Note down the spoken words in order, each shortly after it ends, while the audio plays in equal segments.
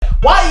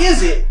Why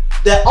is it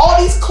that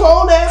all these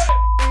clone ass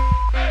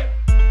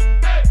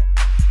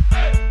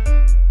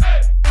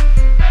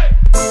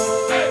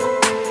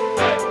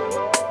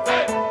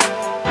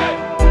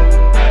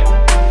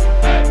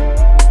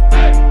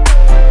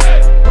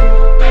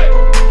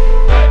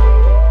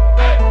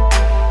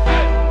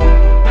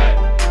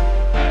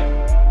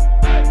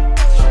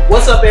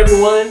What's up,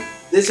 everyone?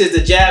 This is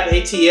the Jab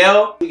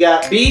ATL. We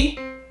got B,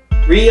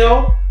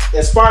 Rio,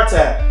 and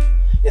Spartak.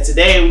 And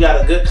today we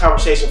got a good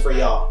conversation for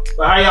y'all.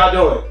 But how y'all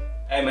doing?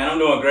 Hey man, I'm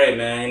doing great,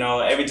 man. You know,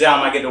 every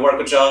time I get to work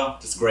with y'all,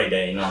 it's a great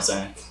day, you know what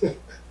I'm saying?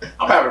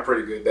 I'm having a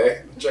pretty good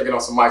day. I'm drinking on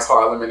some Mike's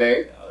Hard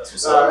Lemonade. Oh, that's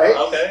what's up. Right.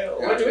 Okay.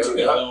 What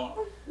you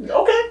got?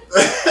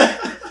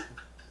 Okay.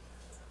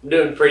 I'm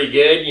doing pretty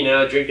good, you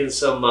know, drinking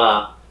some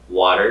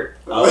water.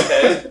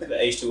 Okay. The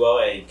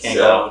H2O, hey, can't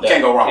go wrong with that.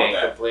 Can't go wrong with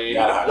Can't that. complain.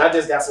 And I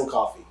just got some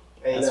coffee.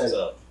 Ain't That's what's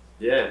nothing. up.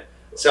 Yeah.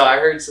 So I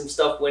heard some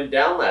stuff went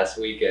down last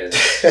weekend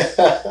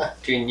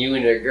between you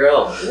and your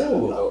girl.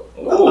 Ooh.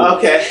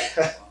 Okay.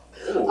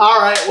 Ooh. All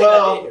right. I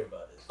Well, did hear about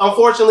it.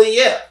 unfortunately,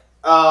 yeah.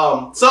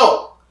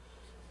 So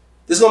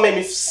this is gonna make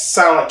me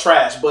sound like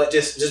trash, but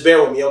just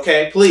bear with me,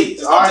 okay?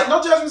 Please. All right.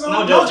 No judgment zone.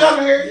 No No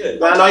judgment here.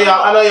 Yeah.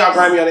 I know y'all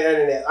grind me on the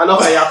internet. I know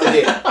how y'all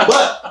forget.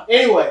 But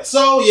anyway,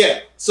 so yeah.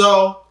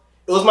 So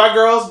it was my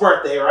girl's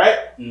birthday,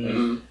 right?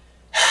 Mm-hmm.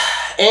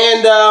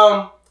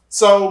 And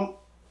so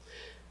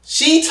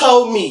she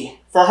told me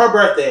for her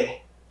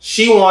birthday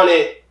she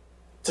wanted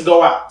to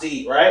go out to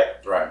eat, right?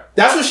 Right.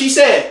 That's what she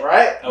said,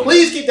 right? Okay.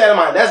 Please keep that in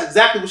mind. That's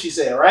exactly what she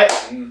said, right?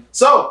 Mm-hmm.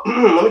 So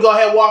let me go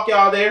ahead and walk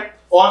y'all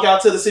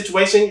to the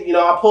situation. You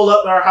know, I pull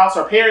up to her house.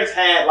 Her parents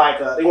had like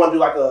they want to do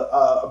like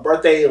a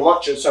birthday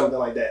lunch or something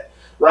like that,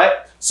 right?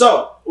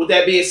 So with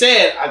that being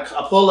said,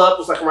 I pull up. It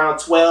was like around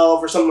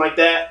 12 or something like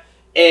that,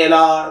 and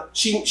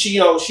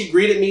she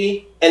greeted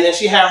me, and then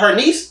she had her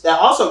niece that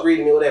also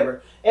greeted me,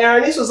 whatever. And her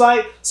niece was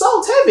like,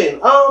 "So Tevin,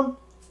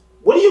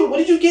 what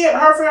did you get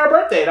her for her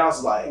birthday?" And I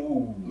was like,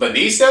 Ooh. The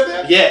niece said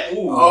that? "Yeah."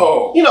 Ooh.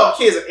 Oh. You know,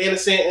 kids are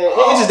innocent, and it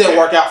just didn't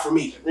work out for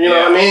me. You know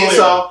what I mean? clearly.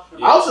 So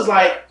Yeah. I was just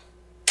like,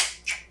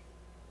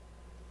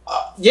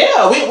 "Yeah,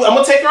 I'm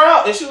gonna take her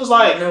out." And she was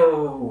like,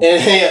 No.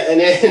 and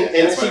then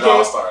That's she when it all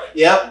came. started.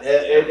 Yep,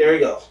 there we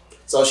go.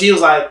 So she was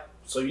like,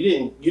 "So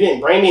you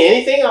didn't bring me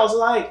anything?" I was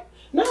like,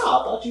 "No, I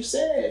thought you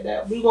said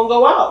that we were gonna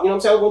go out. You know what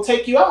I'm saying? We're gonna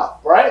take you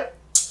out, right?"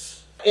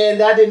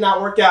 And that did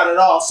not work out at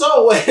all.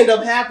 So what ended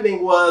up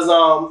happening was,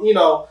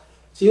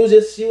 she was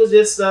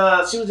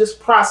just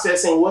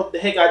processing what the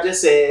heck I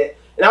just said,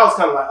 and I was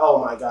kind of like, "Oh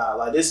my god,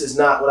 like this is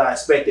not what I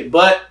expected."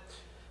 But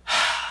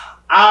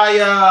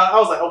I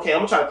was like, "Okay, I'm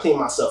gonna try to clean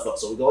myself up."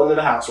 So we go into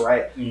the house,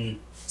 right? Mm.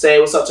 Say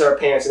what's up to her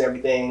parents and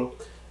everything,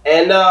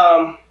 and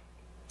I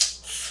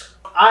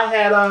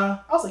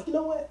was like, you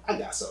know what? I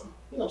got something.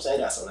 You know what I'm saying?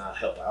 I got something that'll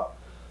help out.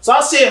 So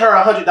I sent her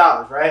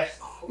 $100, right?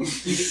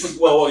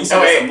 Whoa, you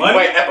said some money?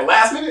 Wait, at the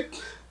last minute?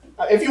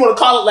 If you want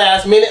to call it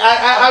last minute,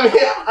 I mean,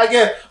 I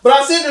guess. But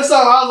I sent her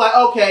something. I was like,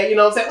 okay, you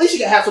know what I'm saying? At least you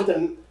can have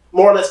something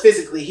more or less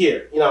physically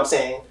here. You know what I'm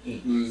saying?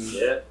 Mm-hmm.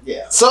 Yeah.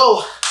 Yeah.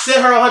 So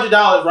sent her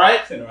 $100,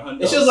 right? Send her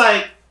 $100. And she was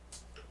like,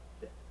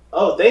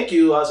 "Oh, thank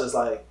you." I was just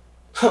like,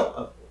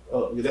 "Oh,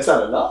 that's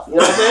not enough." You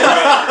know what I'm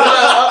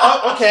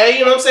saying? Okay,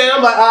 you know what I'm saying?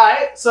 I'm like, all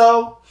right.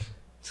 So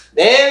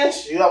then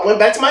I went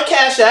back to my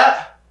Cash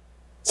App.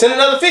 Send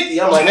another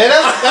 50. I'm like, man,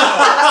 that's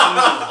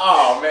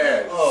Oh,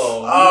 man.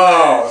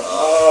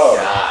 Oh,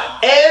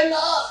 God.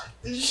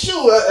 and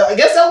shoot, I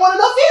guess that wasn't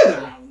enough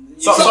either.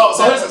 So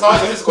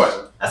here's the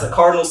question. That's a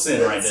cardinal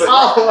sin right there.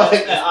 Oh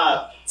my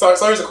god. So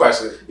here's the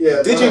question.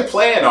 Yeah. Did you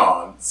plan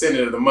on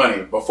sending her the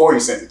money before you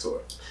sent it to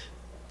her?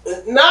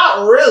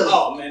 Not really.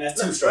 Oh man,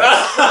 that's too straight.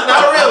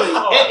 Not really.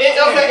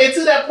 Oh, Okay, and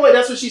to that point,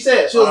 that's what she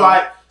said. She was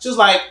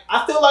like,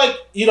 I feel like,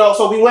 you know,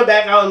 so we went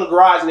back out in the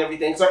garage and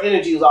everything, so her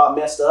energy was all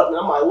messed up. And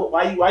I'm like,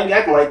 why you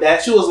acting like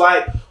that? She was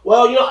like,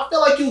 well, you know, I feel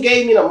like you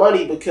gave me the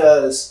money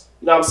because,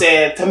 you know what I'm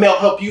saying, to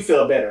help you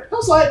feel better. I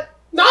was like,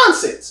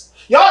 nonsense.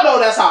 Y'all know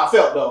that's how I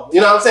felt, though.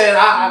 You know what I'm saying?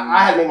 I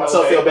had to make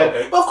myself feel better.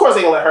 Okay. But of course,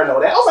 they gonna let her know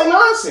that. I was like,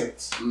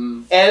 nonsense.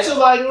 Mm. And she was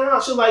like,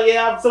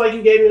 yeah, I feel like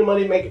you gave me the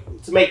money to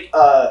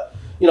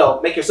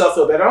make yourself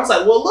feel better. I was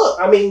like, well, look,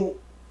 I mean,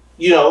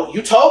 you know,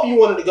 you told me you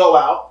wanted to go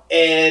out,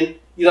 and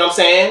you know what I'm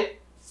saying?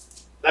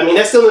 I mean,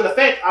 that's still in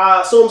effect.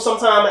 I assume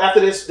sometime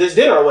after this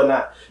dinner or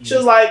whatnot. Mm-hmm. She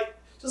was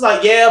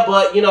like, yeah,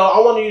 but you know, I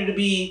wanted you to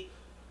be,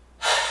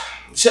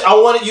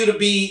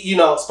 you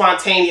know,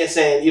 spontaneous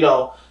and you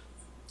know,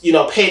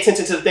 pay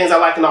attention to the things I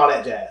like and all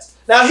that jazz.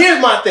 Now,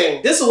 here's my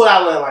thing. This is what I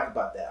learned like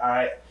about that. All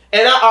right,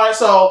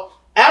 so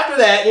after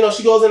that, you know,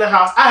 she goes in the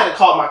house. I had to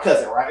call my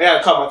cousin, right? I had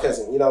to call my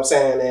cousin. You know what I'm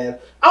saying? And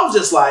I was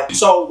just like,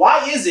 so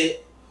why is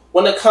it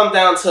when it comes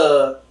down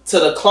to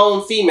the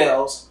clone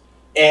females?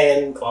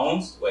 And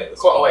Clones? Wait, Wait,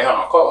 hold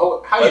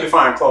on. How do you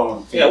define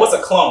clone? Yeah, what's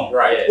a clone?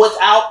 Right.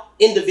 without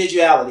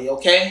individuality,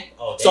 okay?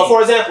 Oh, So, for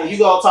example, you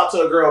go talk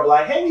to a girl, be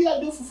like, hey, what you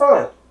gotta do for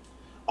fun?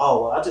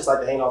 oh, well, I just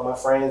like to hang out with my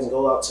friends and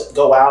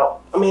go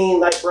out. I mean,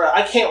 like, bro,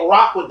 I can't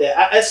rock with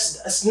that.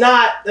 That's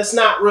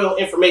not real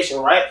information,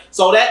 right?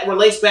 So that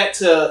relates back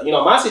to, you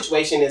know, my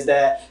situation is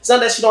that it's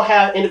not that she don't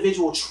have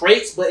individual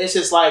traits, but it's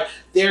just like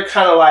they're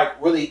kind of like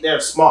really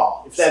they're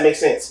small, if that makes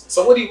sense.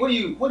 So what do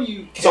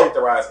you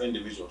characterize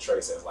individual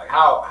traits as? Like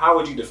how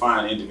would you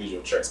define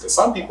individual traits? Because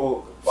some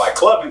people like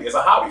clubbing is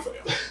a hobby for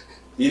them.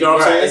 You know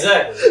what I'm saying?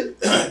 Exactly.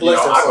 You know,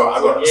 I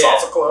go to the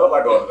salsa club,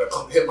 I go to the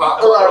hip hop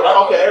club, Right, I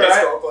go to okay, the right.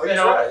 disco club. You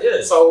know, Right,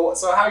 yeah. So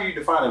how are you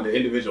defining the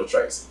individual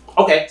traits?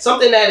 Okay,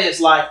 something that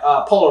is like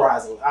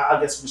polarizing. I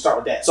guess we start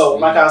with that. So,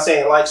 like I was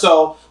saying,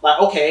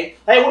 okay,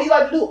 hey, what do you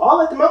like to do? Oh, I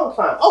like to mountain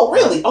climb. Oh,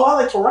 really? Oh, I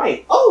like to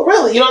write. Oh,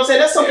 really? You know what I'm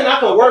saying? That's something I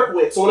can work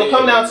with. So when it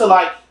comes down to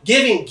like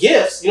giving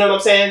gifts, you know what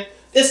I'm saying?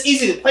 It's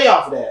easy to play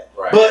off of that.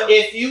 Right. But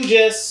if you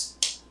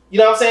just, you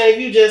know what I'm saying?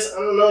 If you just, I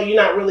don't know,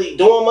 you're not really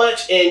doing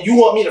much, and you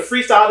want me to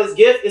freestyle this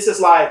gift, it's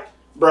just like,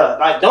 bruh,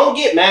 like don't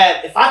get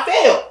mad if I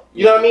fail.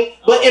 You know what I mean?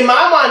 But in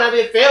my mind, I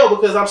didn't fail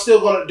because I'm still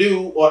gonna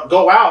do or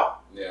go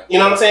out. Yeah. You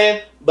know what I'm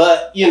saying?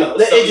 But you know,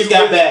 So it just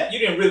got bad. You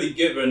didn't really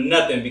give her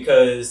nothing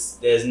because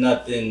there's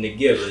nothing to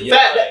give her.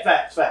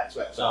 Facts.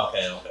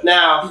 Okay.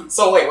 Now,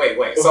 So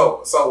wait.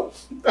 So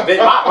then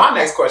my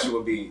next question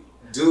would be,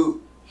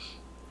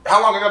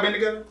 how long have y'all been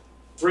together?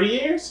 3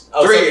 years.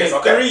 Oh, 3 so years, in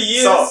okay. 3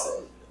 years. So-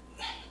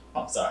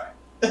 I'm sorry.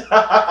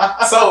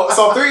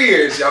 So 3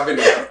 years y'all been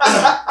together,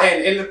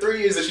 and in the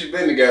 3 years that you've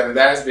been together,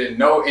 there has been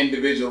no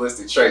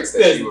individualistic traits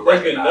that you would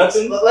There's been recognize.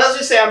 nothing. Let's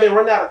just say I've been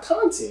running out of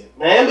content,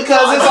 man,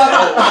 because it's like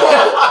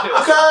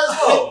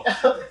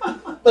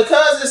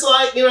because it's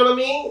like, you know what I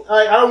mean.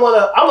 Like I don't want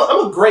to.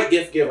 I'm a great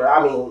gift giver.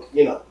 I mean,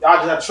 you know, y'all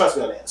just have to trust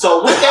me on that.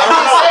 So with that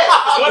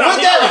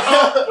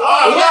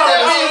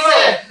being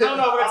said, I don't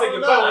know if we're gonna take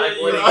your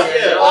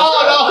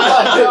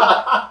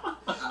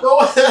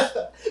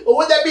but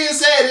with that being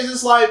said, it's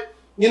just like,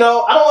 you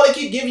know, I don't want to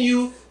keep giving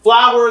you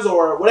flowers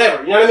or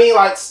whatever. You know what I mean?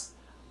 Like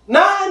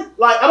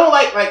I don't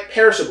like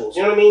perishables.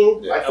 You know what I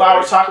mean? Yeah, like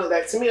flowers, chocolate.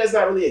 That to me, that's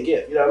not really a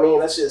gift. You know what I mean?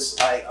 That's just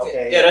like,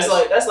 okay. Yeah, that's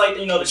like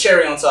you know the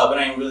cherry on top. It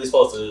ain't really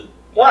supposed to.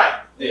 Right.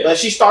 Yeah. But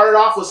she started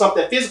off with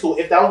something physical.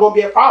 If that was going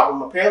to be a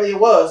problem, apparently it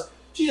was.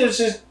 She just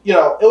you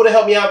know, it would have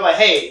helped me out. Like,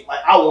 hey, like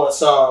I want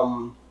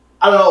some,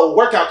 I don't know,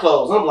 workout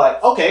clothes. And I'm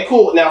like, okay,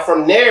 cool. Now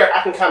from there,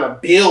 I can kind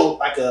of build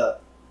like a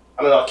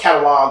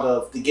catalog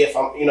of the gift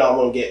I'm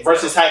going to get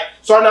versus like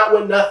starting out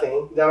with nothing.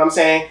 You know what I'm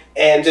saying?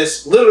 And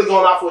just literally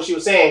going off what she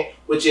was saying,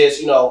 which is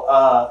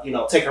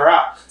take her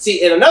out.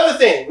 See, and another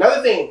thing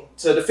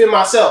to defend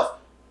myself,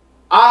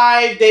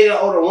 I dated an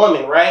older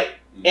woman, right?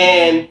 Mm-hmm.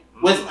 And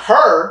with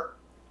her,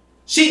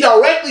 she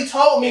directly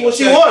told me what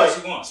she wants.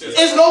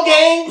 It's no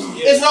games.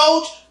 Yeah. It's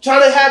no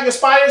trying to have your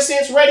spider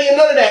sense ready and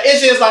none of that.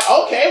 It's just like,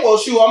 okay, well,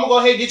 shoot, I'm going to go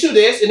ahead and get you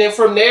this. And then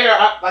from there,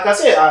 like I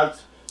said,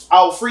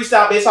 I'll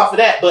freestyle based off of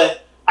that.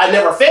 But I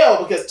never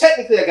failed because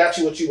technically I got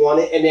you what you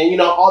wanted. And then, you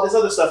know, all this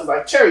other stuff is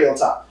like cherry on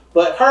top.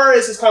 But her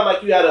is just kind of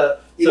like you got to,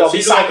 she's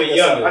a little bit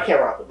younger. I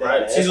can't rock with that.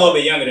 Right? Man. She's a little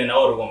bit younger than the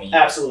older woman.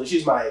 Absolutely.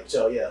 She's my age.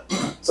 So, yeah.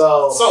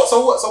 So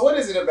what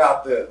is it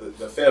about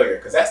the failure?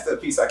 Because that's the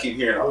piece I keep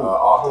hearing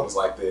often is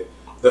like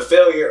the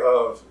failure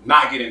of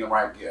not getting the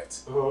right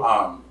gift.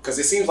 Because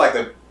it seems like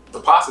the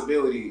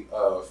possibility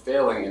of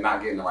failing and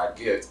not getting the right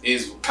gift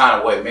is kind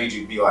of what made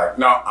you be like,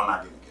 no, I'm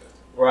not getting a gift.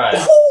 Right.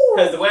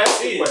 Because the way I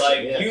see it,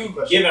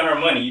 like giving her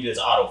money, you just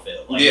auto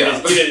fail. Like, you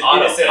just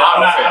said,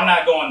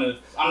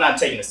 I'm not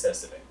taking this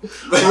test today.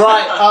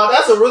 Right.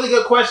 That's a really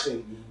good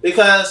question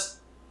because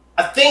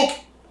I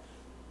think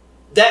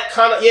that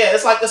kind of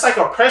it's like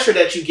a pressure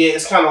that you get.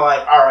 It's kind of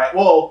like, all right,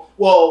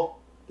 well.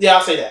 Yeah,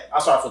 I'll say that.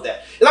 I'll start off with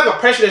that. It's like a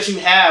pressure that you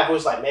have where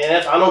it's like, man,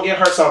 if I don't get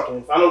her something,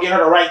 if I don't get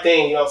her the right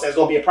thing, you know what I'm saying, it's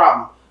going to be a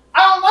problem. I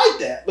don't like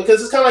that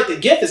because it's kind of like the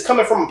gift is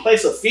coming from a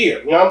place of fear.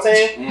 You know what I'm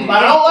saying? Mm-hmm.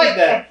 Like, I don't like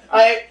that.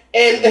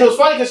 And it was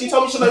funny because she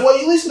told me, she was like, well,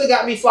 you at least could have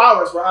got me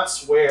flowers, bro. I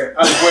swear to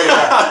God.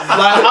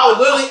 Like, I was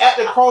literally at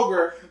the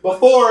Kroger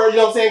before, you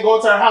know what I'm saying,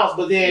 going to her house.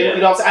 But then,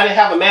 you know what I'm saying, I didn't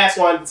have a mask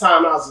on at the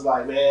time. And I was just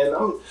like, man,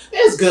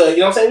 it's good.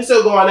 You know what I'm saying? We're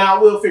still going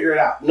out. We'll figure it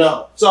out.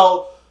 No.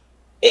 So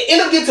it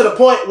ended up getting to the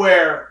point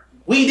where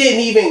we didn't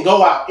even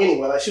go out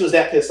anyway. Like, she was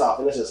that pissed off.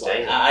 And it's just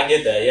like, I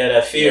get that. Yeah,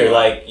 that fear. Yeah.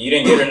 Like, you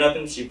didn't get her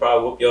nothing, she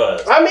probably whooped your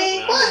ass. I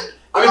mean,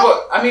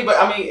 what?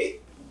 I mean,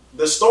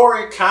 the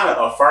story kind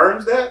of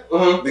affirms that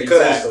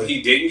because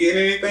he didn't get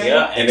anything,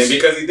 and then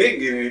because he didn't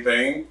get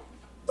anything,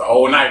 the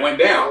whole night went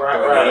down.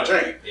 Right.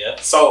 Train. Yeah.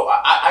 So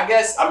I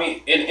guess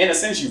in a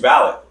sense you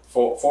valid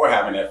for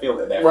having that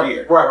feeling, that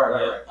fear.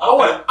 Right. I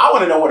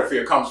want to know where the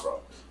fear comes from.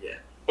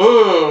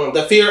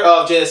 The fear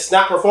of just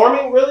not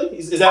performing, really?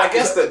 Is that? I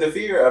guess the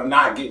fear of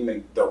not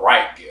getting the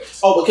right gifts.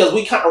 Oh, because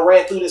we kind of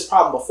ran through this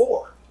problem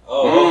before.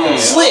 Oh, okay.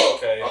 Slick.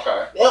 Okay.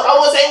 I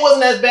wouldn't say it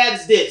wasn't as bad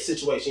as this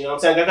situation, you know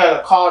what I'm saying? I kind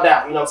of called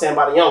out, you know what I'm saying,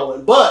 by the young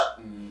one. But,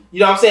 you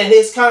know what I'm saying,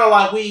 it's kind of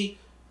like I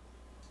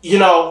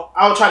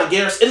would try to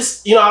get her,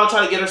 I would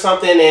try to get her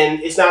something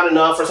and it's not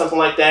enough or something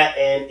like that.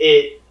 And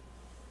it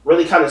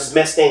really kind of just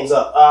messed things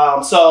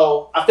up.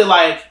 So I feel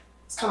like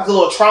it's kind of like a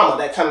little trauma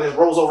that kind of just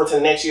rolls over to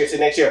the next year,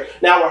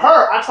 Now with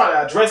her, I try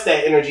to address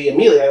that energy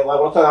immediately. Like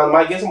when it comes down to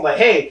my gifts, I'm like,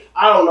 hey,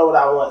 I don't know what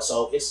I want,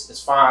 so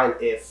it's fine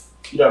if,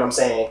 you know what I'm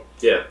saying?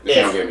 Yeah. If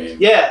you don't get me.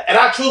 Yeah, and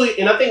I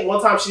think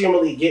one time she didn't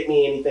really get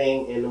me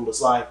anything, and it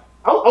was like,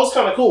 I was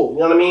kind of cool, you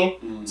know what I mean?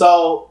 Mm-hmm.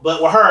 So,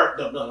 but with her,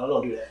 don't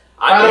do that.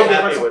 I'm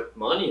happy with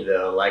money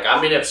though. Like, I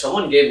mean, if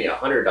someone gave me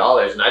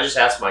 $100 and I just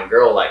asked my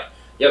girl, like,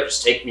 yo,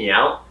 just take me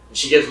out, and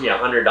she gives me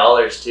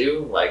 $100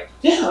 too, like,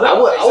 yeah, I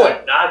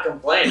would not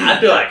complain. I'd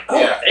be like,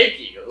 oh, thank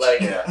you.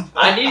 Like,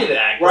 I needed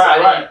that because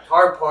I need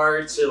car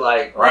parts or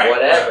like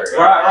whatever.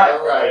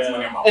 Right.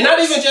 And not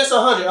even just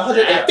 100,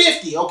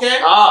 150, okay?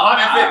 Oh,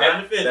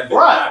 150.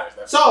 Right.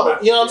 So,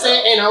 you know what I'm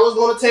saying? And I was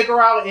going to take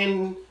her out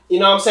and, you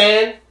know what I'm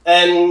saying?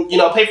 And, you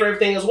know, pay for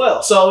everything as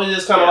well. So it's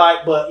just kind of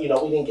like, but, you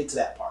know, we didn't get to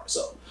that part.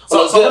 So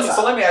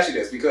let me ask you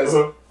this, because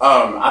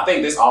I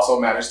think this also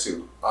matters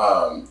too.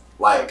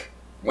 Like,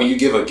 when you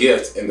give a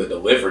gift in the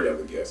delivery of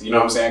the gift, you know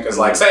what I'm saying? Because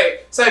like,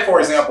 say for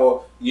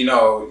example, you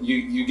know,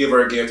 you give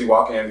her a gift, you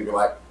walk in and you be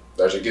like,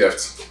 there's your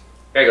gift.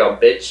 There you go,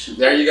 bitch.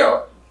 There you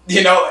go.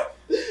 You know,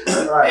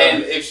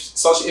 and if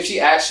she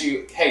asks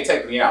you, hey,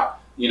 take me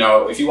out, you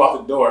know, if you walk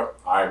the door,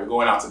 all right, we're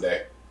going out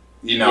today.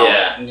 You know,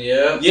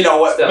 you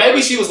know what?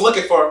 Maybe she was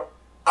looking for,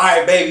 all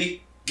right,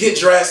 baby, get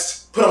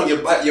dressed, put on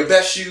your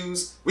best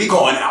shoes, we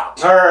going out.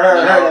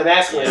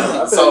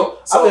 So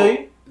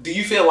do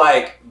you feel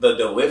like the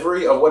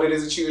delivery of what it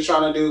is that she was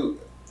trying to do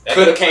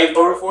could have came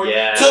through for you?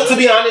 Yeah. To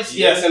be honest,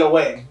 yes, in a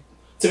way.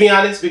 To be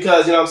honest,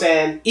 because, you know what I'm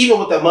saying, even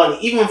with the money,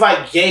 even if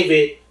I gave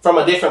it from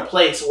a different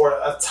place or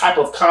a type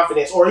of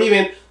confidence, or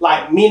even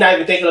like me not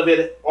even thinking of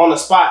it on the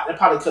spot, it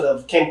probably could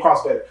have came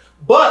across better.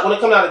 But when it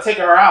comes down to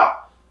taking her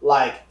out,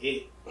 like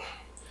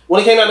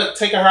when it came down to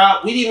taking her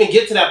out, we didn't even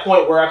get to that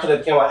point where I could have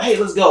become like, hey,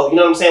 let's go. You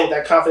know what I'm saying? With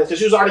that confidence, because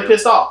she was already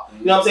pissed off.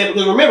 You know what I'm saying?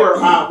 Because remember,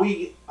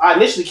 I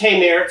initially came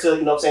there to,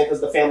 you know what I'm saying,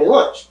 because the family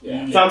lunch. You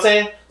know what I'm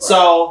saying? Right.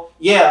 So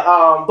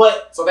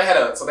but so they had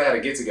a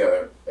get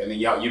together, and then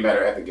you met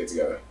her at the get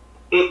together.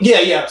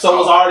 Yeah. So it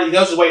was already, they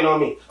was just waiting on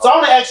me. So I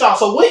want to ask y'all,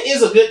 so what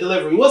is a good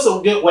delivery? What's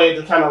a good way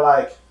to kind of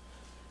like...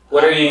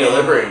 What are you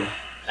delivering?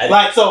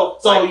 Like, so...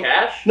 Like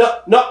cash?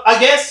 No, I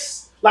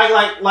guess, like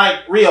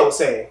Rio was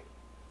saying,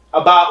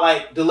 about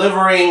like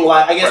delivering,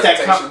 like, I guess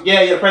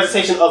the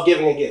presentation of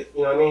giving a gift.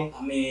 You know what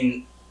I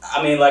mean?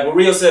 I mean, like what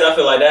Rio said, I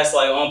feel like that's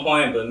like on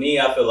point, but me,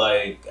 I feel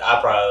like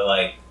I probably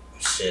like,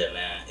 shit,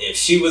 man. If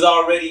she was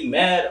already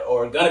mad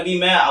or gonna be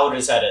mad, I would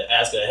just had to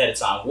ask her ahead of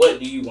time, what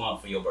do you want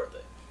for your birthday?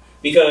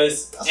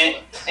 Because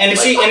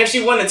if she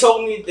wouldn't have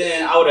told me,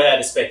 then I would have had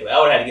to speculate. I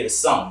would have had to get a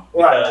sum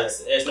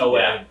because there's no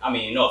way. I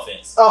mean, no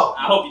offense. Oh,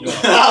 I hope you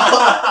don't.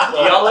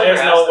 Y'all ever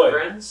ask the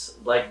friends?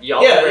 Like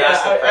y'all ever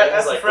ask the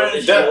friends? Like what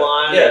did you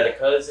want? Or the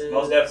cousins?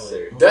 Most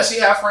definitely. Does she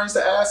have friends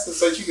to ask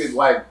so you could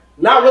like?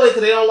 Not really,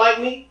 because they don't like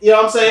me. You know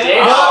what I'm saying?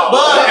 Damn. You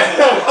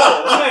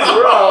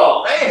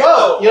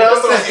know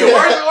what I'm saying?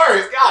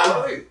 Worse.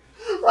 God, really.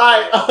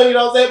 Right. You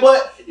know what I'm saying?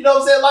 But you know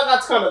what I'm saying? Like I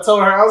kind of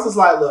told her, I was just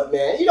like, look,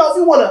 man. You know,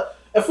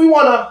 if we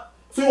wanna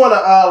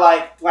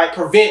like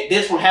prevent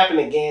this from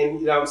happening again,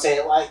 you know what I'm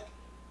saying? Like,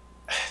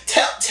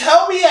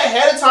 tell me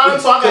ahead of time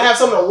so I can have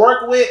something to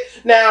work with.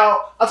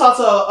 Now, I talked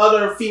to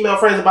other female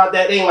friends about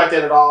that. They ain't like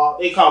that at all.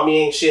 They call me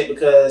ain't shit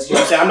because, you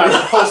know what I'm saying,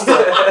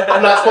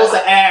 I'm not supposed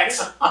to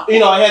ask, you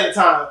know, ahead of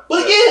time.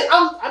 But again,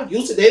 I'm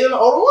used to dating an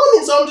older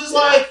woman, so I'm just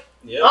like,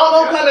 I don't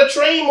know, kind of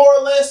trained more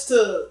or less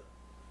to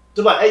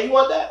like, hey, you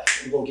want that?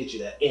 We're gonna get you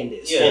that in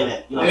this, in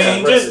that. You know, I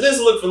mean,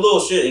 just look for little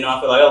shit. You know, I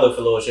feel like I look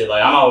for little shit.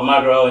 Like I'm out with my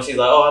girl, and she's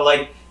like, "Oh, I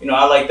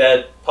like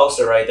that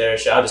poster right there."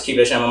 I'll just keep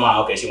that shit in my mind.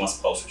 Okay, she wants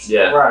some posters.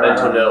 Yeah,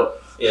 mental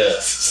note. Yeah,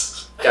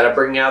 gotta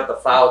bring out the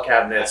file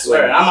cabinet. I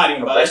swear, and I might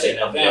even buy that shit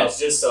in advance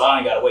just so I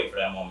ain't gotta wait for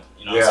that moment.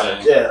 You know what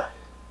I'm saying? Yeah.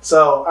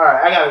 So, all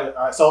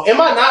right. So,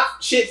 am I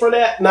not shit for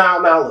that? Now,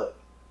 look.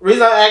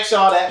 Reason I asked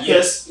y'all that,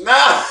 yes. Nah.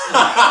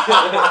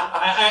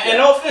 And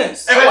no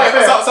offense. And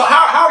wait, so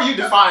how are you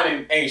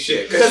defining ain't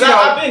shit? Because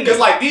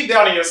like deep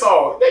down in your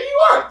soul, you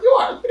are.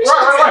 Right.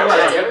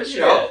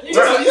 You know,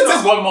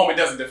 this one moment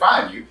doesn't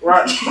define you.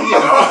 Right. You know,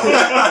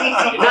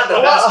 you're not the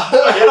best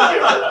gift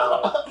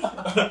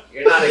giver.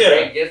 You're not a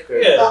great gift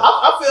giver. Yeah.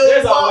 I feel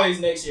there's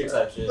always next year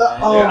type shit. Man.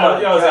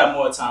 You always have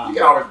more time. You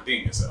can always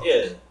redeem yourself.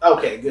 Yeah.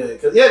 Okay,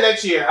 good. Because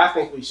next year I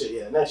think we should.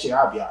 Yeah, next year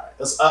I'll be alright.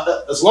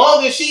 As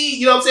long as she,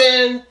 you know what I'm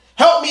saying,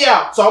 help me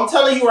out. So I'm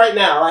telling you right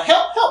now, like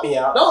help me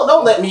out.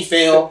 Don't let me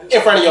fail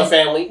in front of your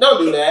family. Don't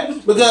do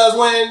that. Because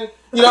when,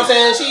 you know what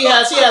I'm saying, she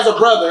has a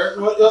brother,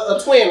 a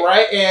twin,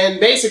 right? And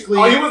basically,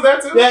 he was there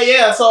too.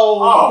 Yeah. So you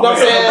know what I'm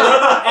saying,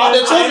 all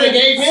the children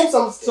gave him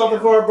something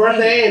for a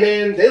birthday, and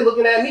then they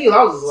looking at me. And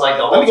I was just like,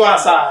 let me go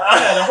outside.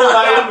 The whole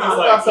family was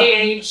like, he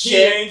ain't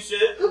shit.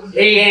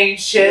 He ain't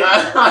shit.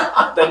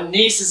 The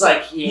niece is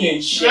like, he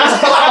ain't shit.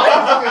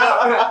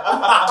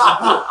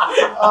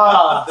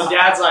 The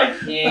dad's like,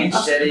 he ain't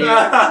shit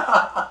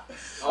either.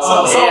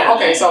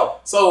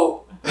 So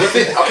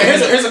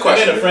here's a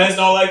question. And then the friends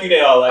don't like you.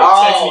 They all like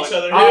texting each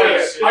other.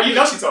 You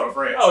know she told her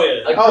friends. Oh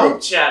yeah. A group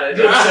chat.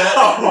 He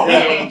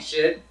ain't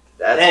shit.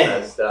 That's Dang.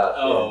 messed up.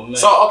 Oh man.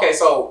 So okay,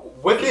 so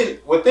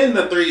within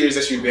the 3 years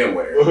that you've been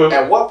with her,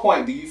 at what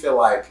point do you feel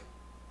like,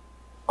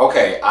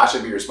 okay, I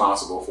should be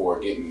responsible for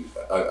getting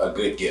a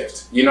good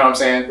gift? You know what I'm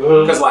saying?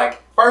 Because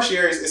like first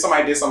year, if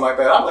somebody did something like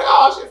that, I'm like,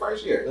 oh shit,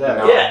 first year. Yeah. You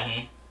know?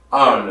 Yeah.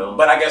 I don't know.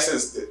 But I guess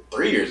it's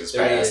 3 years is 3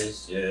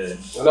 fast.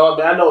 years, yeah.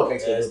 I know it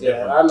makes Yeah, it's sense. Yeah,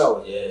 different. I know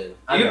it.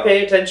 Yeah. Do you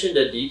pay attention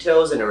to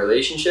details in a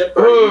relationship,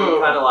 or are you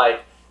kind of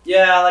like,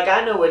 yeah, like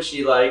I know what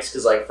she likes?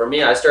 Because like for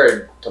me, I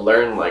started to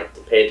learn like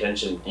to pay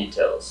attention to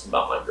details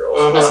about my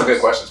girls. That's a good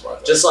question,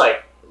 Sparta. Just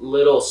like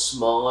little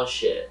small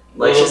shit.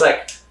 Like she's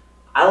like,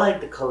 I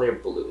like the color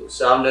blue,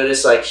 so I'll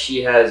notice like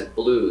she has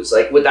blues,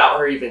 like without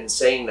her even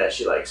saying that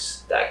she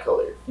likes that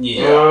color.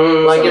 Yeah.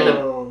 Like in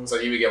the So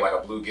you would get like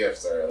a blue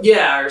gift or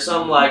or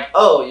something like,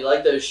 oh, you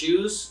like those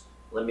shoes?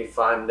 Let me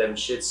find them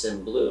shits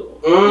in blue.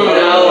 You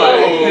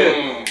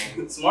know,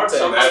 Smart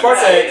Something tech. like Smart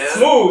that, tech. yeah.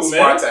 Smooth,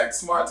 man.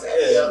 Smart tech.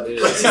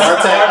 Yeah.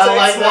 Smart tech. I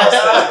like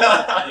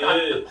that.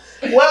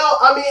 Yeah. Well,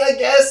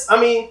 I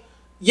mean,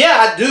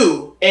 yeah, I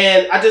do,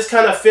 and I just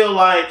kind of feel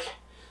like,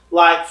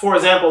 for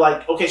example,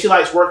 like, okay, she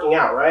likes working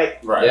out,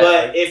 right? Right. Yeah.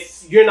 But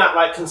if you're not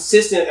like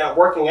consistent at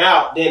working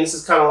out, then this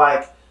is kind of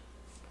like,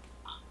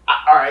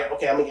 all right,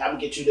 okay, I'm gonna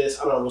get you this,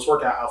 I don't know, this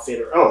workout outfit,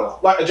 or I don't know,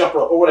 like a jump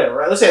rope or whatever,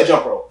 right? Let's say a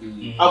jump rope.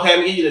 Mhm. Okay, I'm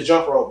gonna give you the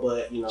jump rope,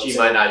 but you know, she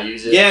might not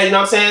use it. yeah, you know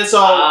what I'm saying? So,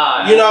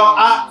 you know,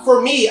 for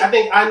me, I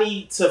think I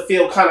need to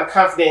feel kind of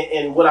confident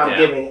in what I'm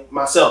giving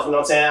myself. You know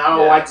what I'm saying? I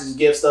don't like to just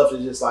give stuff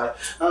that's just like,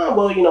 oh,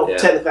 well, you know,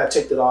 technically I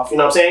checked it off. You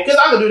know what I'm saying? Because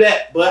I can do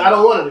that, but I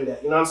don't want to do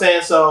that. You know what I'm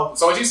saying? So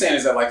what you're saying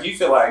is that like you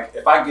feel like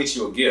if I get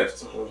you a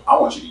gift, I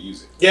want you to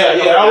use it.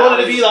 yeah, I want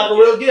it to be like a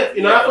real gift.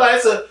 You know, I feel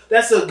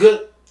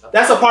like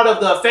that's a part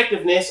of the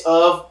effectiveness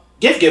of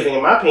gift giving,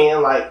 in my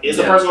opinion. Like, is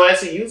the person going to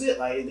actually use it?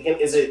 Like,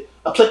 is it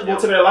applicable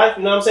to their life?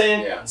 You know what I'm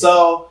saying? Yeah.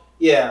 So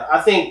yeah,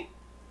 I think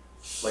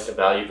like a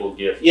valuable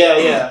gift.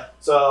 yeah.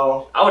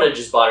 So I would have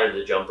just bought her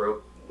the jump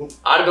rope.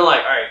 I'd have been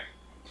like, all right,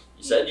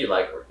 you said you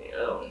like working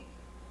out.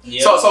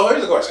 Yeah. So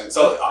here's the question.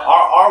 So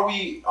are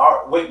we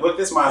with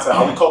this mindset,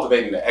 are we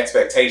cultivating the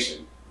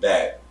expectation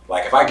that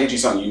like if I get you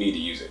something, you need to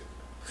use it?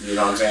 You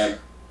know what I'm saying?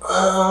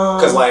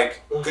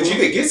 Because you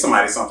could get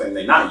somebody something and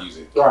they not use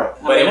it. Right.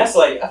 But that's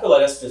like, I feel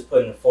like that's just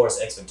putting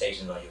forced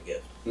expectations on your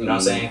gift. You know what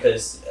I'm saying?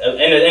 Because at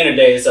the end of the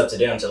day, it's up to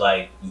them to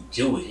like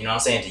do it. You know what I'm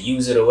saying? To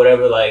use it or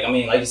whatever. Like, I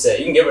mean, like you said,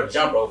 you can give her the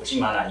jump rope, but she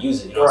might not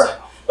use it. You know what I'm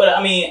saying? But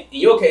I mean, in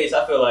your case,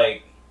 I feel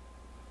like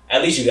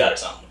at least you got her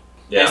something.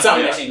 Yeah. And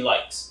something that she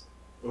likes.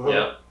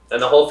 Yeah.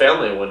 And the whole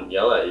family wouldn't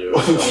yell at you.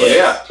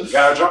 Yeah, you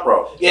got a jump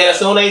rope. Yeah,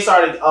 so when they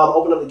started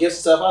opening up the gifts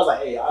and stuff, I was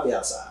like, hey, I'll be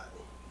outside.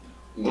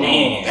 Damn. Oh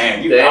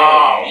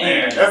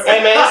man, Hey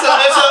man,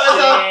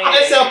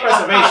 it's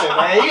self-preservation,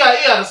 man. You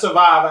got to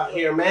survive out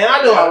here, man.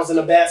 I knew I was in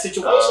a bad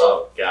situation.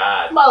 Oh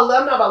God. I'm not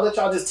about to let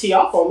y'all just tee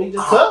off on me.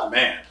 Just cut.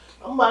 Man.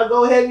 I'm about to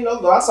go ahead and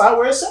go outside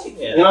where it's safe.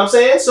 Yeah. You know what I'm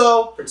saying?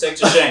 So Protect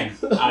your shame.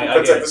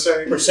 Protect the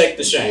shame. Protect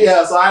the shame.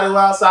 yeah, so I had to go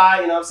outside.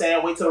 You know what I'm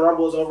saying? Wait till the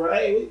rumble is over.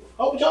 Hey,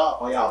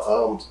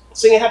 y'all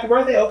singing happy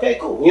birthday. Okay,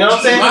 cool. You know what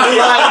I'm saying?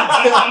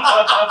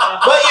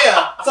 But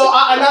yeah, so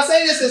I'm not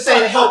saying this to say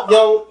to help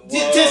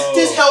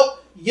just help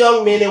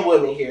young men and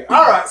women here.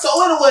 All right, so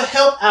it would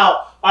help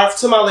out.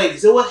 To my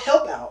ladies, it would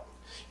help out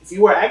if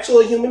you were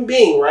actually a human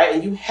being, right?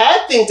 And you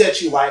had things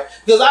that you like.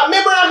 Because I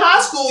remember in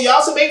high school, y'all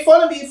used to make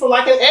fun of me for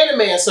like an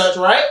anime and such,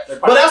 right?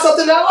 But that's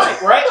something I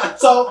like, right?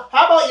 So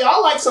how about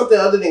y'all like something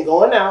other than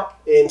going out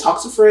and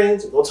talk to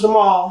friends and go to the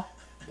mall,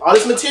 all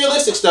this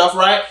materialistic stuff,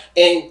 right?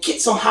 And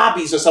get some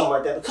hobbies or something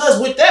like that.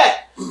 Because with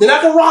that, then I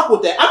can rock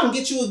with that. I can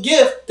get you a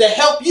gift that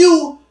help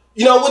you,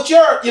 with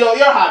your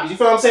hobbies. You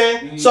feel what I'm saying?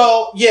 Mm-hmm.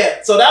 So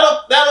yeah, so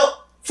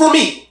that'll for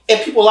me. And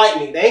people like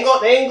me. They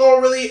ain't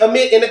gonna really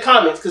admit in the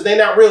comments because they're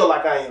not real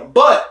like I am.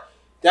 But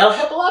that'll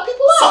help a lot of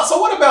people out. So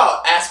what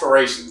about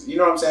aspirations? You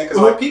know what I'm saying?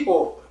 Because like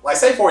people, like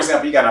say for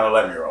example, you got an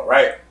 11-year-old,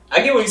 right?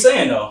 I get what you're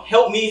saying though.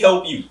 Help me,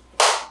 help you.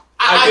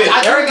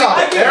 There we go.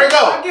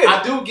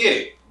 I do get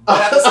it. But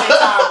at the same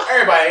time,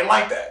 everybody ain't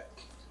like that.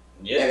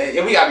 Yeah.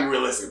 And we gotta be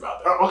realistic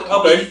about that.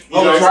 Okay.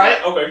 You know,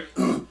 right. Okay.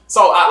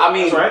 So I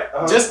mean, right.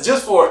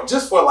 just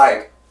for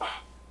like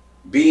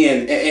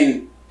being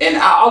and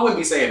I wouldn't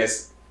be saying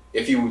this.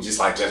 If you just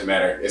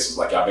met her, it's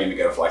like y'all been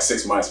together for like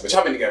 6 months, but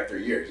y'all been together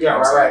 3 years. You know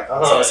what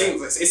I'm saying?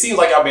 So it seems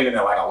like y'all been in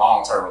like a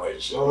long-term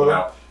relationship, you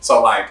know?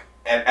 So like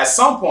at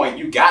some point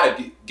you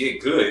gotta get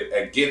good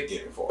at gift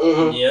giving for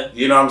her. Yeah.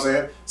 You know what I'm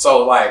saying?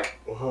 So like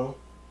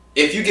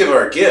if you give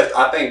her a gift,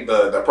 I think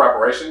the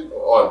preparation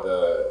or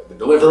the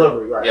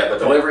delivery. Right. Yeah, the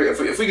delivery.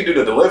 If we could do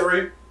the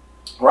delivery,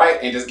 right,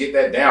 and just get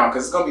that down,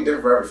 because it's gonna be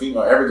different for every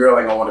female. Every girl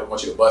ain't gonna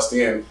want you to bust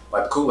in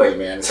like the Kool-Aid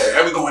man and say,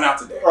 "Hey, we going out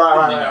today."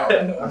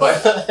 Right.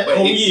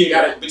 But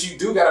you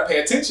do gotta pay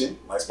attention,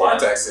 like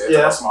Spartak said, to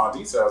those small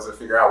details and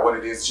figure out what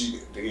it is you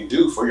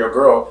do for your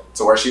girl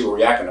to where she will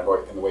react in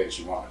the way that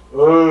you want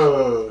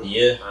it.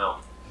 Yeah. Wow.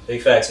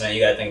 Big facts, man.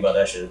 You gotta think about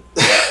that shit.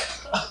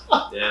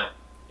 Yeah.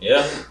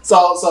 Yeah.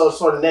 So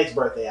for the next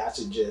birthday, I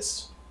should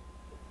just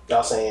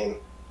y'all saying.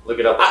 Look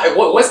it up. I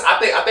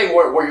think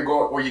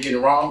where you're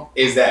getting wrong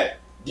is that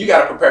you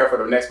got to prepare for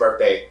the next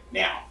birthday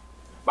now.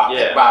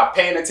 by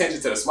paying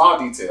attention to the small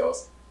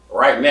details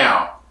right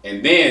now,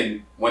 and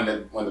then when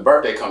the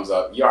birthday comes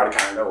up, you already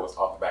kind of know what's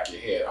off the back of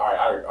your head. All right,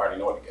 I already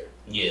know what to get her.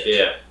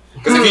 Yeah.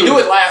 Because if you do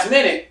it last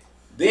minute,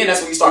 then that's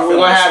when you start feeling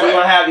we're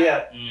gonna have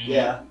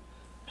yeah.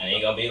 And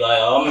he gonna be like,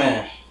 oh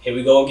man, here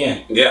we go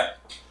again. Yeah.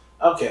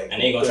 Okay.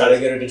 And they gonna try to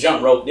get her to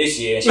jump rope this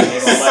year, and she ain't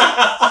gonna like,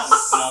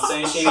 you know what I'm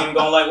saying? She ain't even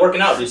gonna like working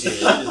out this year.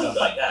 She's just gonna be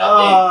like,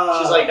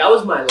 God She's like, that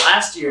was my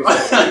last year's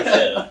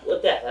resolution.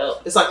 What the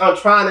hell? It's like I'm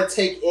trying to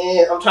take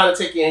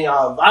in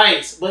y'all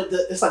advice, but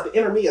it's like the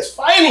inner me is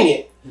fighting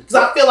it because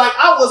I feel like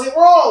I wasn't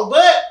wrong,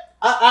 but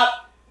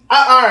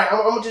all right,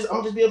 I'm gonna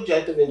just be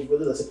objective and just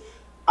really listen.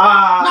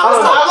 Let's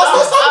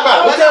talk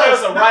about it.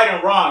 There's a right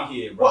and wrong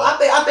here, bro. Well,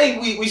 I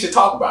think we should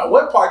talk about it.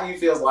 What part do you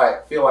feel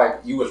like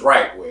you was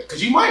right with?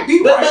 Because you might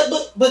be right.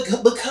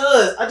 But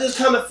because I just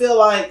kind of feel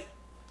like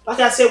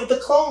I said with the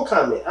clone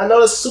comment, I know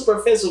that's super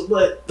offensive,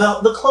 but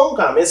the clone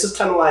comment, it's just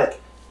kind of like,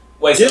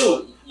 wait, dude.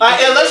 so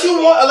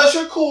Unless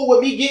you're cool with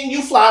me getting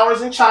you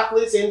flowers and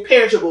chocolates and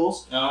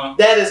perishables,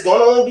 that is going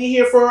to only be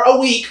here for a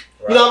week.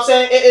 Right. You know what I'm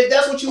saying? If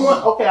that's what you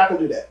want, okay, I can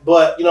do that.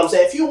 But you know what I'm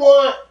saying? If you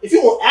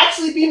want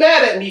actually be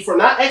mad at me for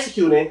not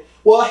executing,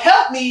 well,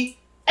 help me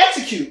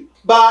execute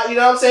by, you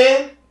know what I'm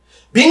saying,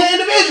 being an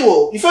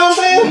individual. You feel what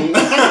I'm saying?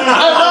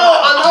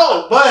 I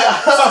know.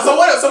 But so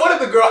what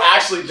if the girl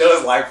actually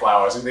does like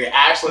flowers and they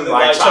actually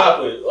like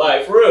chocolate?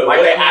 Like for real.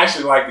 Like they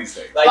actually like these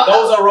things. Like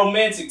those are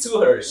romantic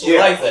to her. She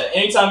likes that.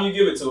 Anytime you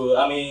give it to her,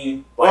 I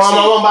mean, like I'm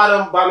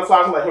gonna buy them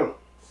flowers. I'm like,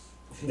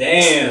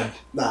 damn.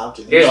 Nah, I'm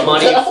kidding. Here's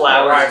money,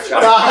 flowers.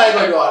 But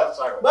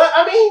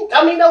I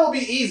mean that would be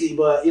easy.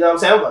 But you know what I'm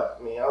saying?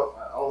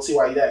 I don't see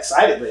why you're that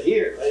excited. But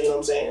here, you know what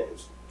I'm saying?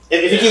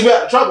 If you keep me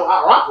out of trouble,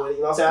 I'll rock with it. You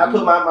know what I'm saying? I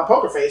put my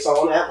poker face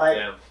on that, like,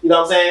 you know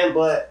what I'm saying?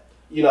 But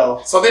you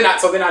know. So then I'd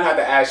have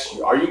to ask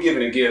you: are you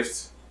giving a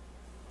gift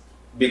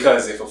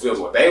because it fulfills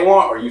what they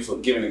want, or you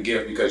giving a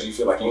gift because you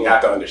feel like you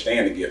have to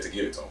understand the gift to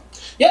give it to them?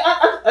 Yeah,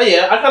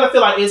 I kind of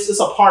feel like it's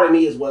a part of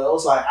me as well.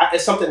 It's like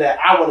it's something that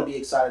I want to be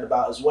excited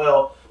about as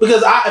well.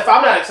 Because if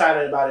I'm not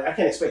excited about it, I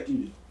can't expect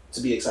you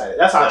to be excited.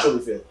 That's how I truly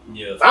feel.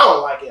 Yeah. If I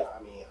don't like it,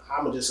 I mean,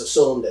 I'm gonna just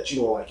assume that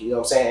you don't like it. You know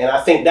what I'm saying? And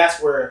I think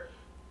that's where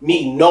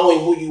me knowing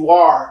who you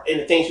are and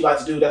the things you like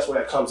to do, that's where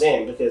that comes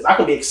in. Because I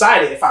can be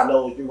excited if I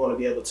know you're going to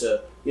be able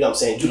to, you know what I'm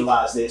saying,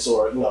 utilize this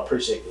or, you know,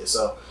 appreciate this.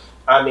 So,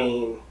 I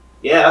mean,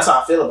 yeah, that's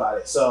how I feel about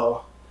it.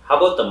 So. How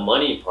about the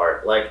money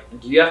part? Like,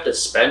 do you have to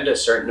spend a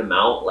certain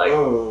amount?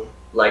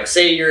 Like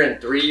say you're in a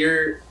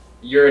 3-year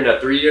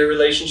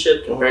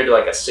relationship compared to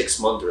like a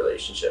 6-month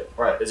relationship.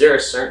 Right. Is there a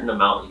certain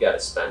amount you got to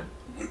spend?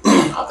 I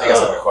think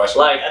that's a good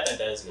question. Like, I think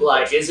that is a good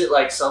question. Is it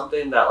like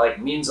something that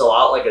like means a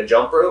lot, like a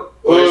jump rope,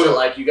 or is it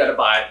like you got to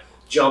buy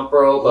jump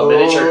rope, a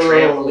miniature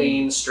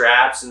trampoline,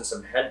 straps, and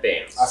some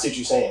headbands? I see what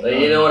you're saying. Like,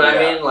 you know what I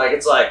mean? Like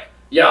it's like,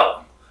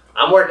 yo,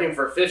 I'm working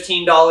for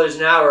 $15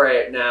 an hour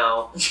right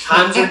now.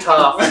 Times are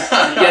tough.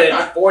 You're getting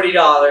 $40.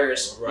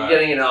 Right. You're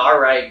getting an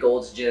alright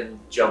Gold's Gym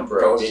jump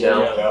rope. You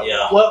know?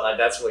 Yeah. Well, like,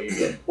 that's what you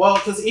get. Well,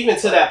 because even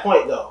to that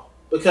point though,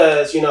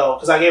 because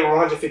I gave her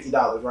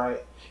 $150,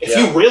 right? If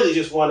you really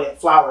just wanted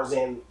flowers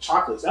and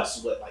chocolates,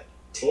 that's what, like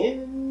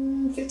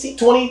 $10, $15,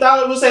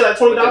 $20? We'll say like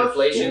 $20. With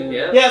inflation,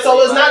 yeah. So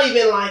it's not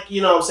even like,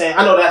 you know what I'm saying?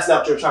 I know that's not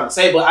what you're trying to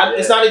say, but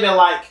it's not even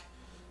like,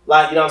 you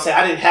know what I'm saying?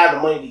 I didn't have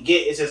the money to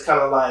get. It's just kind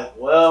of like,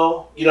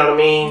 well, you know what I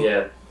mean?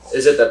 Yeah.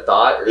 Is it the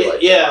thought? Or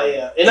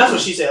yeah. And that's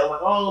what she said. I'm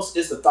like, oh,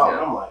 it's the thought.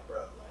 Yeah. I'm like,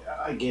 bro, like,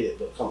 I get it,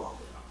 but come on, bro.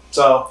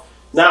 So,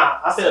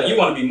 I feel like you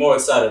want to be more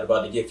excited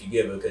about the gift you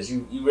give her because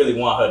you really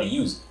want her to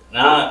use it.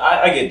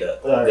 I get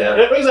that.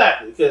 Yeah,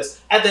 exactly. Because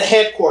at the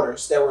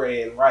headquarters that we're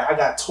in, right, I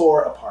got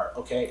tore apart.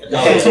 Okay, at the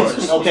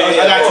headquarters. Okay,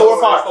 I got tore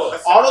apart.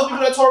 All those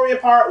people that tore me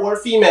apart were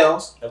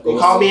females. They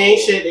called me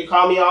ain't shit. They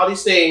called me all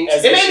these things.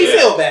 It made me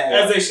feel bad.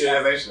 As they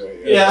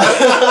should. Yeah.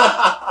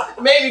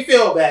 It made me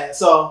feel bad.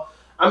 So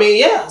I mean,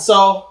 yeah.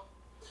 So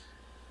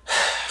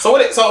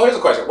here's the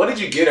question: what did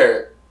you get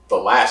her the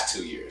last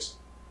 2 years?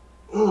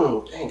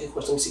 Dang, good question.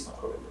 Let me see if I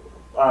can remember.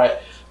 All right.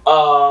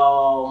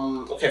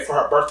 Okay, for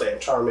her birthday,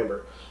 I'm trying to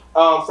remember.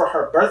 For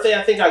her birthday,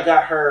 I think I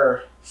got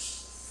her.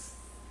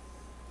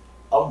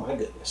 Oh my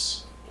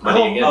goodness!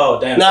 Money again? Oh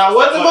damn! Now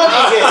what's the money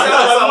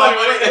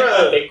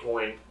again?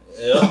 Bitcoin.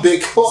 Yeah.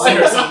 Bitcoin.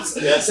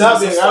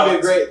 That'd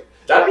be great.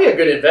 That'd be a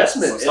good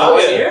investment.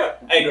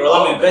 Hey girl,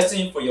 I'm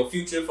investing for your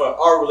future for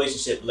our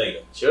relationship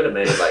later. She would have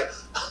made like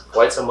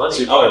quite some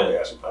money. Oh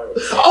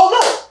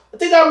no! I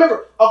think I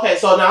remember. Okay,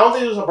 so now I don't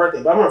think it was her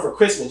birthday, but I remember for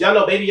Christmas. Y'all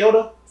know Baby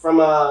Yoda from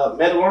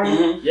Mandalorian?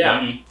 Mm-hmm. Yeah.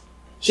 Mm-hmm.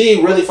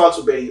 She really fucks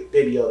with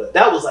Baby Yoda.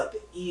 That was like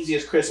the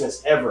easiest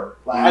Christmas ever.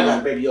 Like I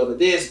got Baby Yoda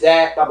this,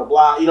 that, blah, blah,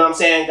 blah. You know what I'm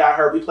saying? Got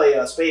her, we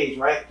play spades,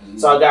 right?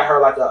 So I got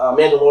her like a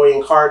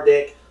Mandalorian card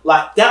deck.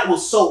 Like that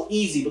was so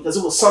easy because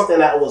it was something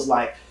that was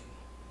like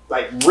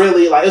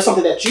really, like it was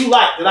something that you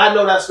like, that I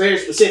know that's very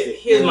specific.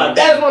 Here's my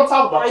That's what I'm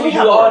talking about. How you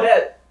do all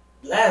that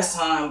last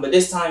time, but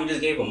this time you just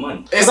gave her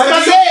money. It's like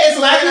I said,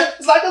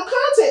 it's like a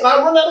content. Like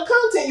running out of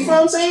content, you know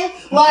what I'm saying?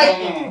 Like,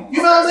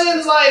 you know what I'm saying?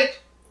 It's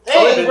like,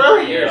 hey,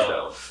 bro. 3 years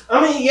though.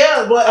 I mean,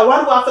 yeah, but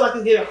why do I feel like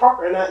it's getting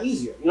harder and not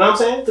easier? You know what I'm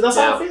saying? Because that's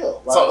how I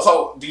feel. Like,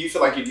 so do you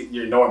feel like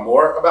you're knowing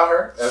more about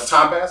her as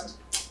time passes?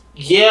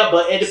 Yeah,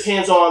 but it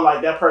depends on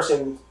like that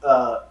person.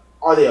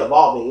 Are they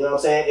evolving? You know what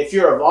I'm saying? If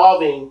you're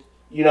evolving,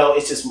 you know,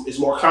 it's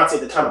more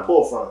content to kind of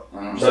pull from.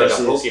 It's like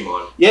a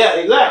Pokemon. Yeah,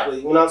 exactly.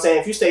 You know what I'm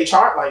saying? If you stay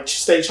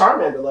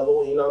Charmander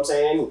level, you know what I'm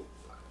saying?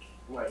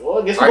 Like,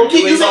 well, I guess we're gonna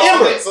keep using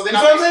Ember. So then, you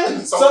know what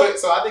I'm saying?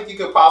 So I think you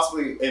could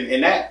possibly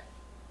in that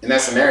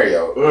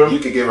scenario, you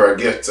could give her a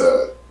gift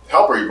to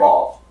help her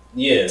evolve.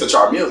 Yeah. To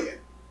Charmeleon.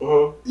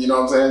 You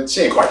know what I'm saying?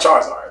 She ain't quite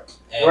Charizard.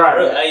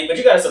 Right. But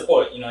you gotta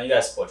support. You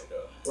gotta support your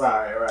girl.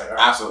 Right.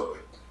 Absolutely.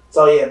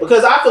 So yeah,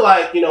 because I feel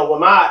like, you know,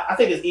 I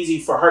think it's easy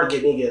for her to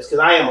give me gifts because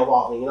I am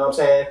evolving, you know what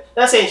I'm saying?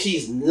 Not saying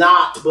she's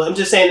not, but I'm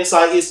just saying it's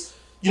like, you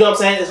know what I'm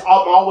saying?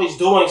 I'm always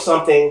doing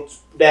something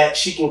that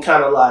she can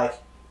kind of like,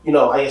 you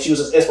know, I guess use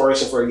as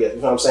inspiration for a gift,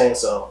 you know what I'm saying?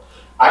 So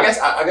I guess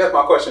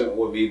my question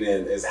would be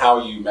then is how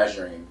are you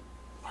measuring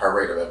her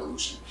rate of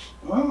evolution?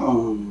 You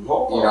know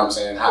what I'm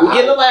saying? We get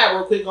in the lab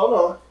real quick, hold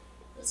on.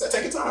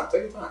 Take your time.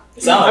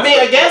 I mean,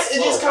 I guess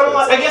it's just kind of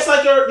like, I guess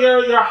like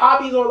your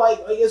hobbies or like,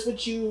 I guess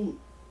what you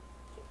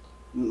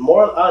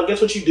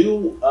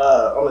do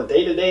on a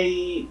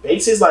day-to-day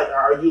basis. Like,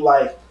 are you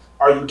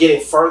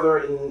getting further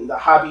in the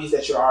hobbies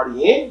that you're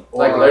already in?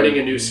 Or like learning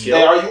a new skill?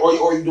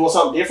 Are you doing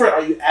something different?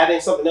 Are you adding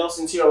something else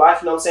into your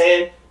life? You know what I'm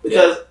saying?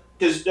 Because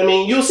I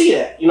mean, you'll see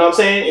that. You know what I'm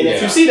saying? And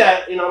if you see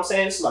that, you know what I'm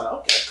saying? It's like,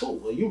 okay, cool.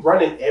 Well, you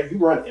run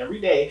every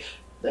day.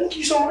 Let me get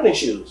you some running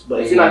shoes.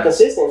 But if you're not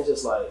consistent, it's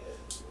just like...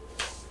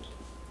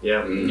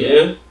 Yeah.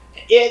 And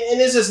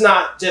it's just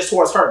not just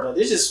towards her, but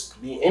it's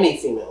just be any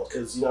female.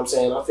 Because, you know what I'm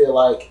saying? I feel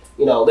like,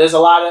 you know, there's a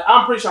lot of...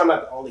 I'm pretty sure I'm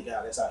not the only guy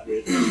that's out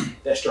here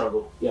that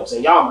struggle. You know what I'm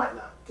saying? Y'all might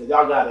not. Because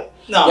y'all got it.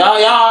 No.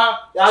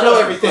 Y'all know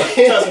everything.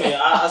 Trust me,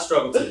 I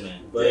struggle too,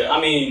 man. But, I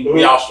mean...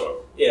 We all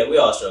struggle. Yeah, we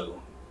all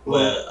struggle.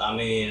 But, I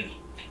mean...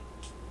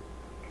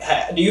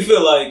 Do you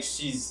feel like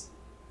she's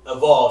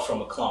evolved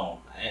from a clone?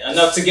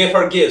 Enough to give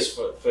her gifts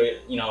for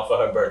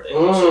her birthday.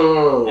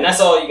 And that's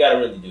all you gotta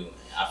really do, man.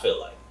 I feel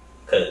like.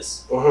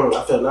 Cause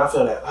I feel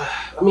that.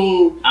 I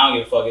mean, I don't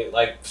give a fuck. It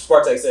like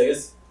Spartak said,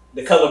 it's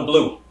the color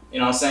blue. You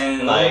know what I'm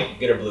saying? Like,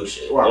 get her blue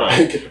shit.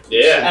 Right.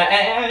 You know?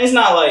 And it's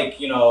not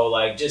like, you know,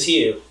 like just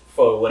here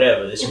for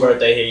whatever. It's your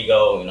birthday, here you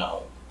go, you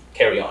know,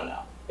 carry on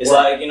now. It's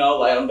like, you know,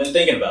 like I've been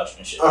thinking about you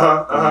and shit.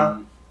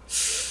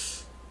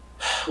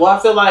 Well, I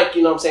feel like,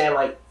 you know what I'm saying,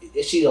 like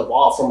if she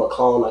evolved from a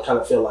clone, I kind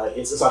of feel like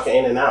it's like an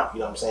in and out, you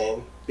know what I'm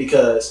saying?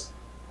 Because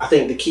I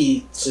think the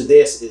key to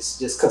this is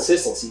just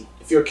consistency.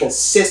 If you're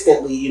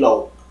consistently, you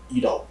know,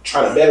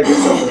 trying to better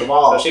yourself and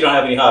evolve. So she don't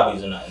have any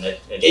hobbies or nothing.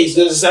 It's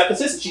that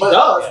consistent. She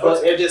does,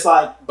 but it's just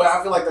like... But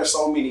I feel like there's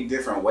so many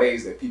different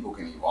ways that people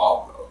can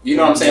evolve, though. You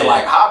know what I'm saying?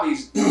 Like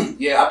hobbies,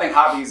 I think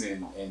hobbies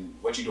and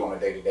what you do on a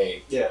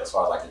day-to-day, as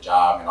far as like the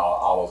job and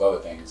all those other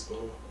things,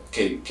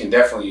 can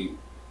definitely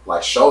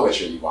like show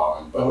that you're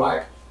evolving. But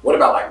like, what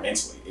about like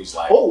mentally? It's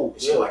like,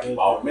 is she like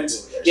evolving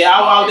mentally?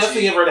 I'll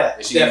definitely give her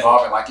that. Is she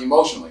evolving like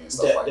emotionally and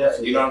stuff like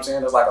that? You know what I'm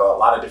saying? There's like a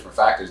lot of different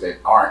factors that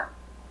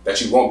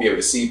you won't be able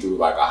to see through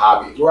like a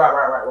hobby.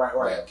 Right.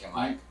 That can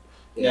like,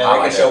 they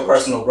can show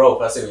personal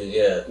growth. I see.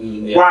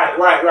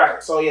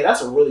 Right. So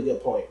that's a really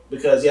good point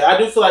because I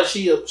do feel like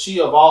she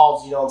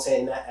evolves. You know what I'm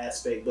saying, in that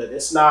aspect, but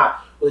it's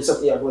not really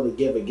something I really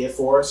give a gift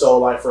for. So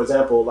like for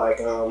example,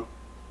 like I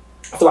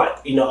feel like,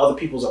 you know, other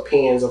people's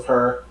opinions of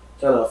her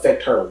kind of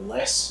affect her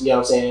less. You know what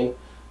I'm saying?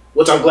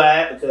 Which I'm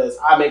glad because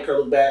I make her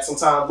look bad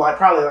sometimes, like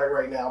probably like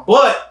right now.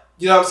 But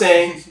you know what I'm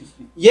saying?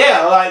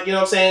 Like, you know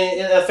what I'm saying?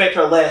 It affect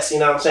her less. You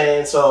know what I'm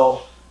saying?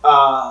 So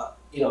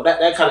you know,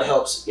 that kind of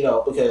helps. You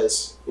know,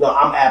 because you know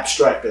I'm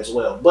abstract as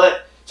well.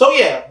 But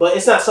but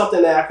it's not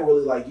something that I can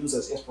really like use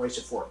as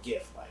inspiration for a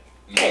gift. Like,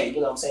 hey, you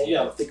know what I'm saying? You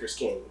have a thicker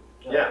skin.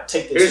 You know,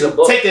 take this. Here's a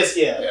book. Take this.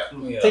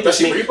 Take Does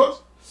she read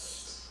books?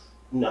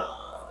 No.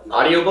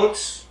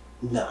 Audiobooks?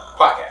 No.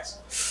 Podcasts.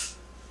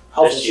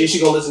 Hopefully she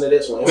gonna listen to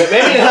this one.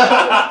 Maybe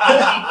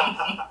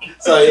not.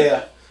 So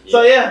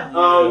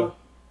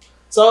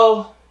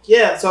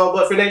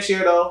but for next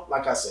year though,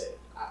 like I said,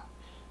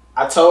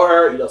 I told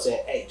her, you know what I'm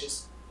saying, hey,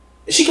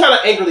 she kind of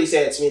angrily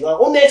said it to me, like,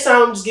 well, next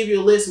time I'm just give you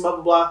a list and blah,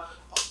 blah, blah.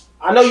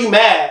 I know you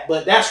mad,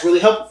 but that's really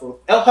helpful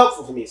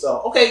for me.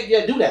 So,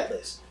 okay, do that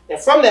list. And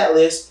from that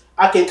list,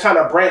 I can kind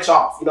of branch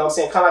off, you know what I'm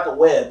saying, kind of like a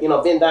web, you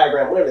know, Venn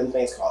diagram, whatever the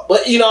thing's called.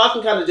 But, you know, I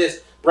can kind of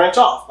just branch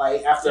off,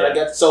 like, after I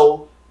get,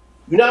 so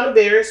you're not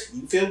embarrassed,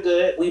 you feel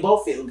good, we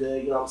both feel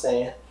good, you know what I'm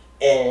saying,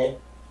 and,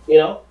 you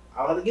know, I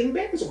don't have to get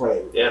embarrassed for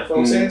it. You know what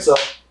I'm saying? So,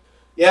 so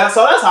that's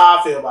how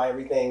I feel about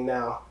everything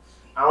now.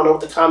 I don't know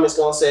what the comments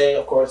gonna say.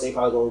 Of course, they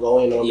probably gonna go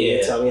in on me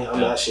and tell me I'm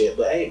not shit.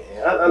 But hey,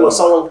 man, I know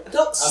someone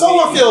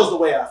feels the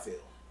way I feel.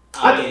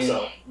 I think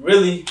so.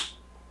 Really,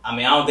 I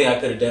mean, I don't think I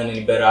could have done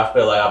any better. I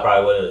feel like I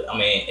probably would have. I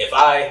mean, if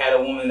I had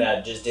a woman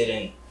that just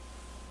didn't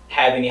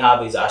have any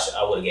hobbies, I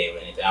would have gave her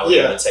anything. I would have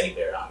given her a teddy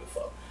bear. I don't give a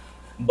fuck.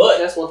 But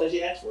that's one thing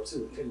she asked for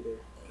too. Teddy bear.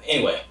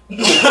 Anyway, he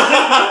would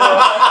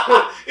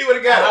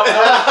have got it.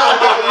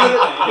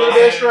 You would have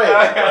been straight.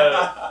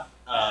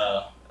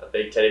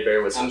 big teddy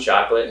bear with some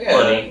chocolate,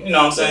 money, you know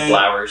what I'm saying?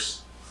 Flowers.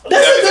 Is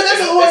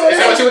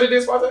that what you would have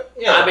did, Sparta?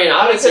 Yeah, I mean,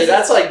 obviously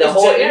that's like the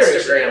whole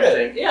Instagram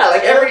thing. Yeah,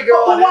 like every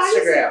girl on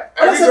Instagram.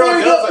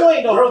 Every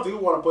girl do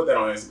want to put that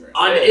on Instagram.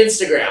 On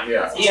Instagram,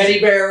 yeah.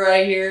 Teddy bear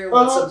right here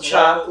with some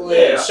chocolate.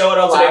 Yeah, show it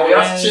off to their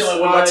friends.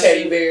 Chilling with my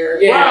teddy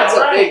bear. Yeah, it's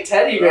a big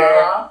teddy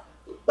bear.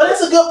 But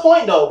that's a good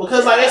point though,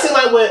 because like it seems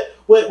like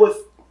with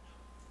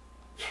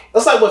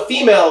it's like with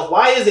females,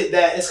 why is it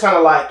that it's kind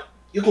of like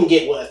you can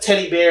get with a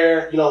teddy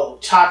bear, you know,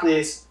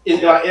 chocolates,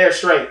 like air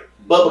straight.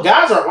 But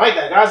guys aren't like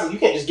that. Guys, you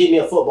can't just give me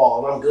a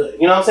football and I'm good.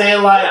 You know what I'm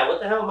saying? Like, yeah,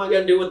 what the hell am I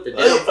gonna do with the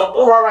damn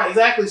football? Right,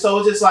 exactly. So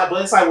it's just like,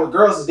 but it's like with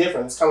girls is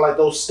different. It's kind of like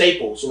those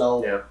staples, you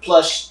know,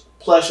 plush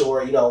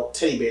or you know,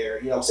 teddy bear.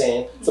 You know what I'm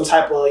saying? Some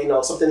type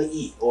of something to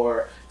eat,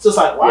 or it's just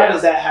like why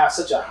does that have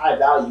such a high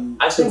value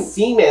to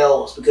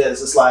females?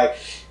 Because it's like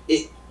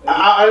it.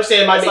 I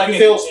understand it might make you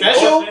feel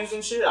special. Endorphins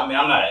and shit. I mean,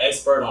 I'm not an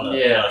expert on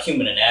the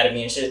human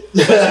anatomy and shit.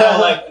 But you know,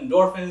 like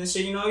endorphins and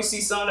shit, you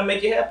see something that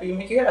make you happy,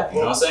 make you happy.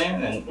 You know what I'm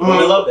saying? And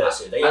women love that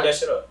shit. They eat that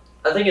shit up.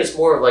 I think it's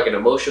more of like an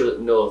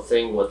emotional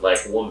thing with like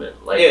women.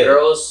 Like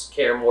girls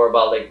care more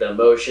about like the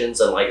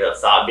emotions and like the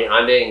thought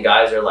behind it, and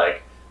guys are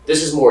like,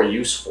 this is more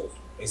useful.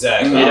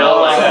 Exactly. You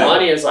know, like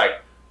money is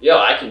like, yo,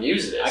 I can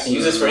use this. I can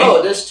use this for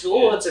anything. This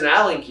tool, it's an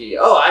Allen key.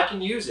 Oh, I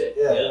can use it.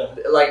 Yeah.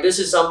 Like this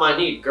is something I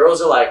need.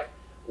 Girls are like,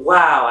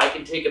 wow, I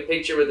can take a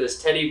picture with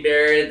this teddy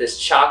bear, this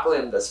chocolate,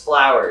 and this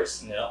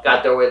flowers. Yeah. Got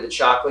to throw away the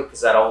chocolate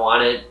because I don't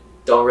want it.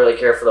 Don't really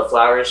care for the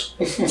flowers.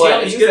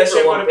 But it's good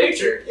for one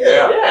picture.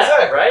 Yeah,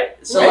 exactly.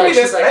 Right? So maybe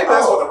that's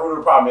what the root of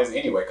the problem is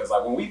anyway. Because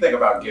like when we think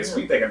about gifts,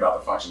 we think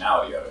about the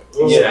functionality of it.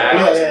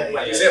 Yeah.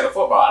 Like you said, the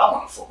football. I don't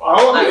want a football.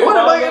 What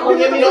am I going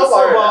to give me no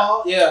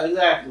football? Yeah,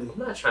 exactly. I'm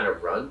not trying to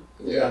run.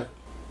 Yeah.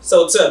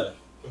 So Tevin,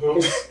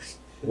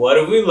 what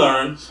have we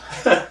learned?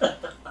 You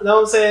know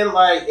what I'm saying?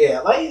 Like,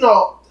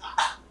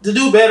 to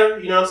do better,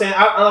 you know what I'm saying?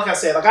 Like I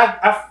said, like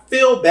I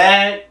feel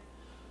bad,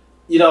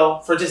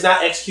 for just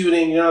not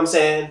executing, you know what I'm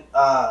saying?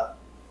 I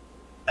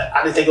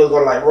didn't think it was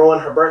going to like ruin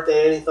her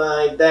birthday or anything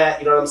like that,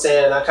 you know what I'm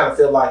saying? And I kind of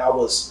feel like I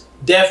was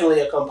definitely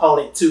a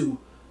component to,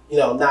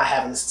 not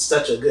having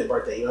such a good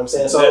birthday, you know what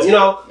I'm saying? So,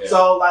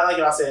 so like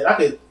I said, I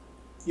could,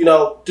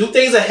 do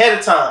things ahead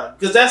of time,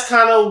 because that's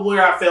kind of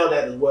where I failed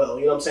at as well,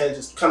 you know what I'm saying?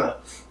 Just kind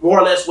of more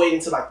or less waiting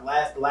till like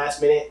the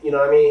last minute, you know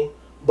what I mean?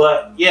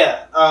 But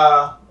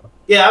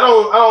I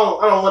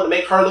don't want to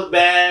make her look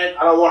bad.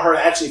 I don't want her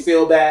to actually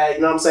feel bad.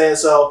 You know what I'm saying?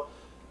 So,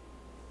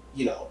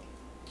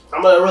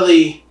 I'm going to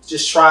really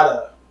just try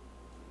to,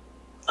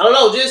 I don't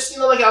know, just,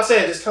 like I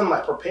said, just kind of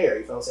like prepare.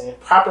 You know what I'm saying?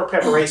 Proper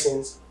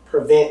preparations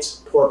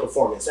prevent poor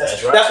performance.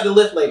 That's what the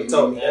lift lady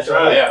told me. That's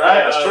right. Yeah,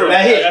 right. That's true.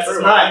 That hit. That's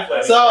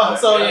right. So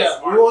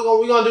we're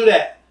going to do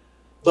that.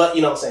 But,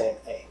 you know what I'm saying?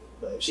 Hey,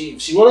 but if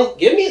she want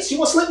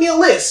to slip me a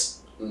list,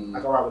 I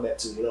can rock with that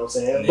too, you know what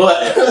I'm saying?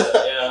 But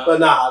but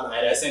nah.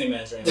 Hey, that's any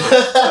man's dream.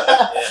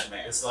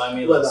 Man. It's like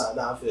me. But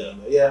I feel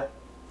it. But yeah.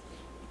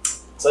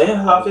 So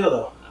how I feel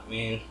though. I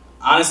mean,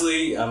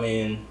 honestly,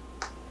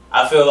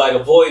 I feel like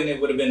avoiding it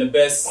would have been the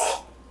best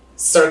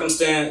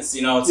circumstance,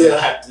 to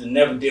have to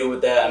never deal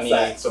with that. I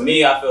mean, for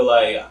me, I feel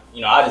like,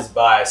 I just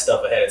buy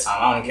stuff ahead of time.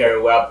 I don't care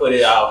where I put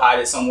it. I'll hide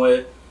it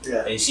somewhere.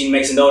 Yeah. And she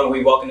makes a note when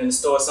we walking in the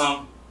store or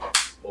something.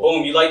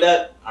 Boom, you like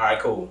that? All right,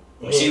 cool.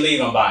 When she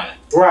leaves, I'm buying it.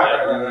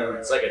 Right.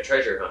 It's like a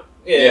treasure hunt.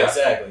 Yeah.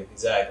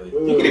 Exactly.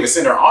 You can even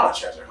send her on a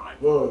treasure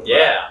hunt.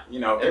 Yeah.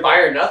 And buy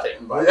her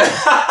nothing.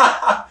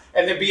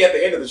 And then be at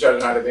the end of the treasure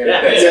hunt at the end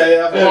of the day.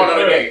 Yeah, I feel on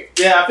another date.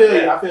 Yeah, I feel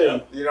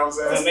you. You know what I'm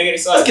saying? Let's make it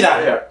exciting. Let's get out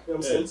of here. You know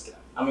what I'm saying?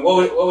 I mean,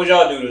 what would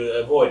y'all do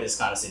to avoid this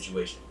kind of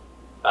situation?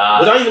 We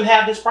don't even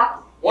have this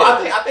problem. Well,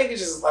 I think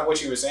it's just like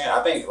what you were saying.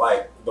 I think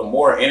like the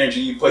more energy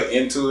you put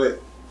into it,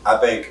 I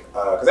think,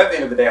 because at the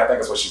end of the day, I think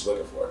it's what she's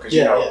looking for. Because,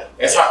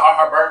 it's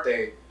her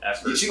birthday.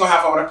 She's going to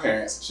have fun with her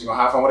parents. She's going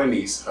to have fun with her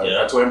niece,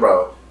 her twin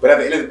brother. But at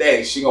the end of the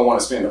day, she's going to want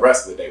to spend the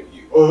rest of the day with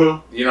you.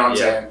 Mm-hmm. You know what I'm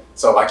saying?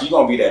 So, like, you're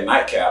going to be that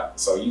nightcap.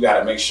 So, you got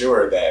to make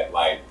sure that,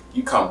 like,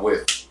 you come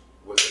with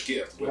a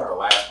gift, with the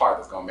last part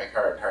that's going to make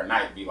her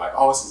night be like,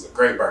 oh, this is a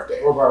great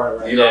birthday.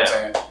 Right. You know what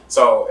I'm saying?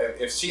 So,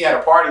 if she had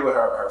a party with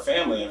her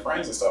family and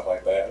friends and stuff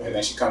like that, and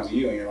then she comes to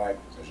you and you're like,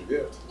 here's your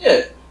gift.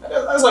 Yeah.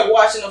 That's like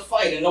watching a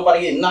fight and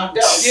nobody getting knocked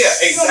out. Yeah,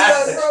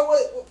 exactly. Bro,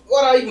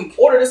 what I even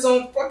order this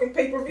on fucking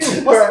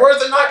pay-per-view?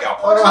 Where's the knockout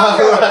punch?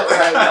 What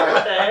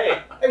the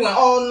heck? They went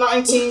all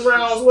 19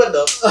 rounds. What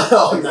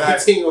the?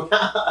 19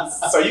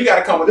 rounds. So you got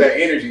to come with that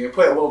energy and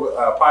put a little bit,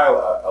 probably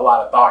a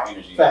lot of thought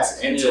energy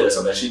into it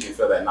so that she can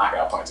feel that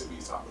knockout punch that we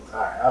talking about.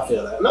 All right, I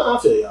feel that. No, I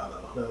feel y'all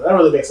though. No, that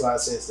really makes a lot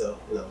of sense though.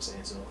 You know what I'm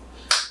saying? So,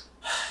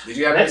 did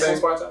you have anything,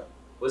 Sparta?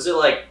 Was it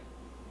like?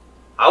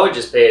 I would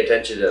just pay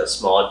attention to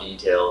small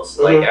details,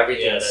 like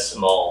everything that's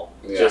small.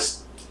 Yeah.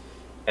 Just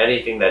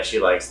anything that she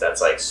likes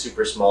that's like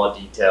super small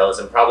details,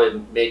 and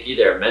probably make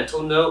either a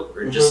mental note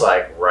or just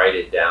like write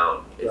it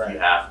down if you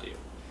have to.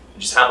 And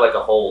just have like a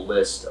whole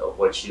list of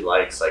what she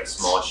likes, like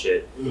small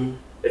shit.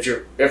 If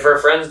her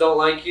friends don't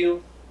like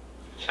you,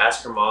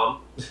 ask her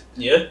mom.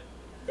 Yeah.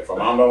 If her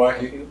mom don't like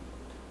you,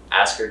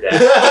 ask her dad.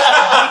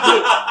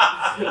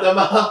 The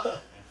mom.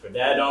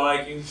 Your dad don't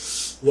like you.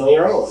 You're on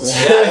your own. It's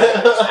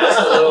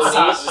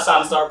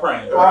time to start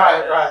praying.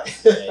 Right.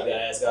 Yeah, you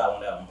gotta ask God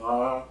on that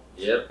one.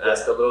 Yep,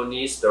 ask a little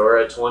niece, throw her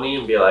at 20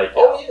 and be like,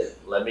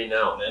 let me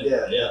know.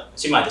 Yeah.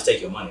 She might just take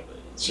your money, but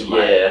she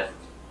might.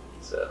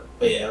 So.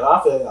 But yeah,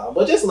 I feel y'all.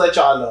 But just to let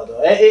y'all know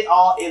though, it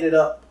all ended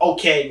up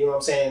okay, you know what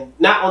I'm saying?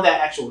 Not on that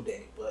actual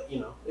day, but you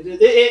know,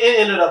 it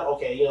ended up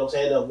okay, you know what I'm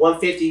saying? The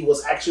 150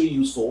 was actually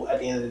useful at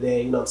the end of the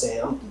day, you know what I'm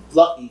saying? I'm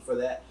lucky for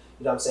that,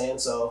 you know what I'm saying?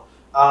 So,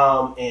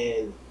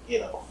 and you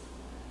know,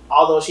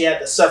 although she had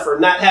to suffer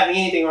not having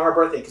anything on her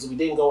birthday because we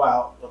didn't go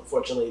out,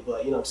 unfortunately,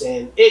 but you know what I'm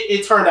saying?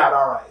 It turned out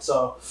all right.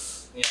 So,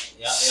 you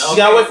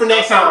gotta wait for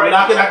next time, but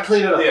I can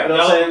clean it up. You know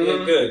what I'm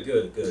saying?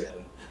 Good.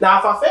 Now,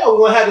 if I fail,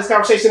 we're gonna have this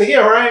conversation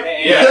again, right?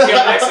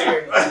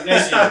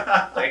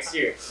 Next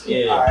year.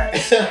 Yeah. All right.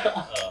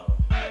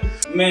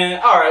 Man,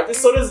 all right.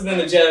 So this has been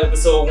the Jab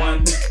episode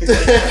 1.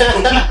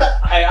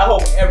 Hey, I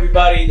hope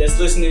everybody that's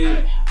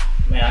listening,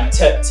 man,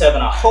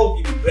 Tevin, I hope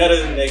you do better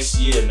than next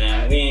year,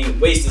 man. We ain't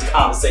waste this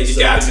conversation.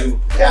 You got to.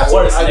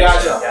 Worse I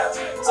next got year.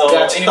 you. So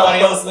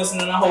anybody else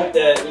listening, I hope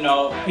that, you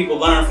know, people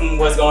learn from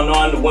what's going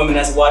on. The women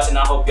that's watching,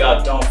 I hope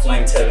y'all don't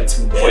flame Tevin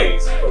too bad.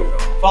 Please.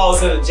 Follow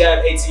us at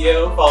Jab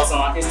ATL. Follow us on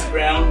our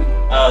Instagram.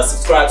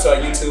 Subscribe to our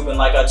YouTube and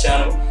like our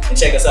channel. And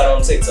check us out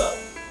on TikTok.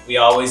 We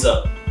always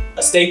up.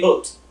 Stay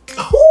hooked.